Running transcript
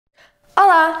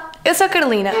Olá, eu sou a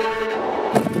Carolina.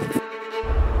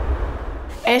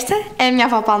 Esta é a minha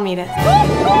avó Palmira.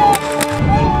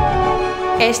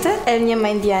 Esta é a minha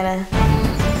mãe Diana.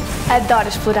 Adoro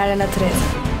explorar a natureza.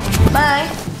 Mãe!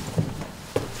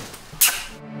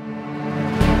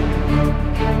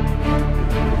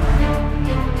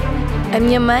 A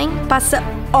minha mãe passa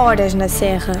horas na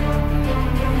serra.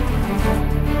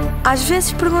 Às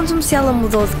vezes pergunto-me se ela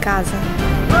mudou de casa.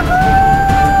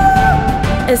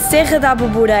 A Serra da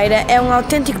Aboboreira é um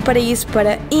autêntico paraíso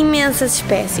para imensas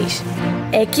espécies.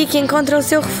 É aqui que encontra o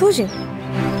seu refúgio.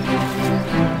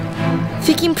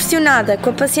 Fico impressionada com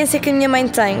a paciência que a minha mãe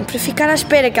tem para ficar à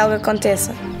espera que algo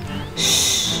aconteça.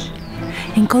 Shhh!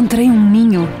 Encontrei um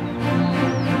ninho.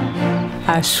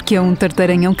 Acho que é um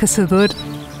tartaranhão caçador.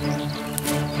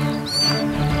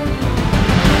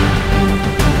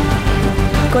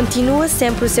 Continua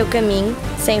sempre o seu caminho,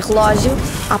 sem relógio,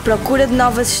 à procura de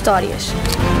novas histórias.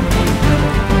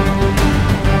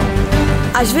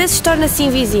 Às vezes torna-se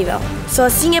invisível. Só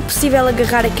assim é possível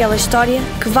agarrar aquela história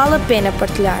que vale a pena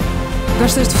partilhar.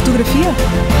 Gostas de fotografia?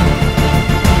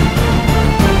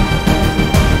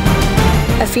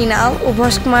 Afinal, o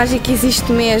bosque mágico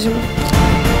existe mesmo.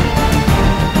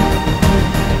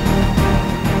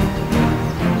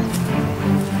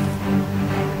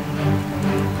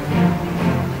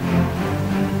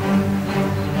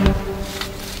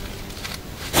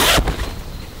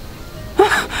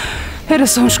 Era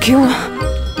só um esquilo.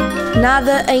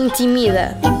 Nada a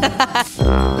intimida.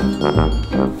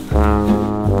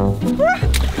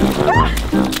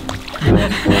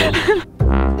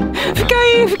 Fica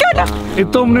aí, fica aí.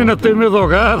 Então, menina, tem medo ao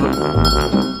gado?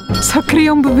 Só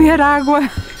queriam beber água.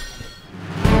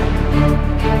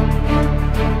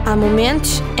 Há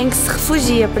momentos em que se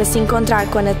refugia para se encontrar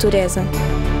com a natureza.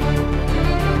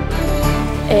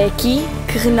 É aqui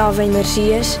que renova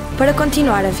energias para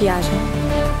continuar a viagem.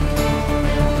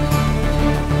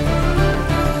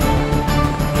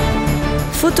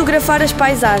 Fotografar as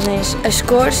paisagens, as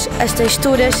cores, as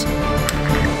texturas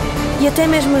e até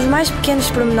mesmo os mais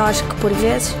pequenos pormenores que, por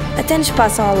vezes, até nos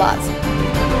passam ao lado.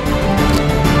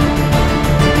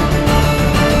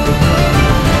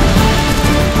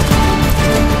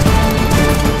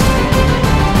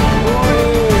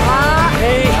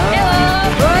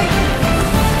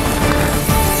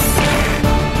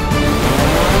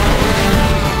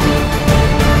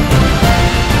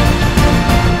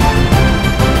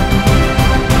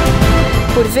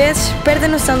 Por vezes, perde a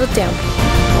noção do tempo.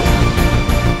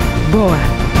 Boa!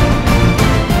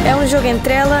 É um jogo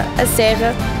entre ela, a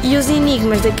serra e os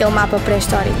enigmas daquele mapa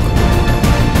pré-histórico.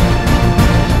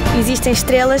 Existem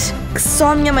estrelas que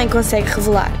só a minha mãe consegue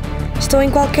revelar. Estão em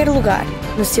qualquer lugar,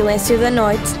 no silêncio da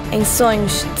noite, em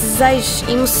sonhos, desejos,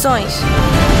 emoções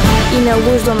e na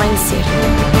luz do amanhecer.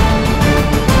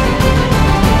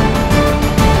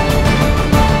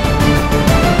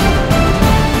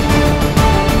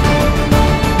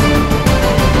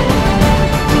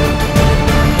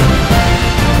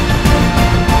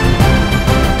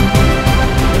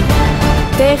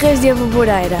 Serra da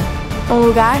Aboboreira, um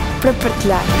lugar para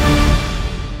partilhar.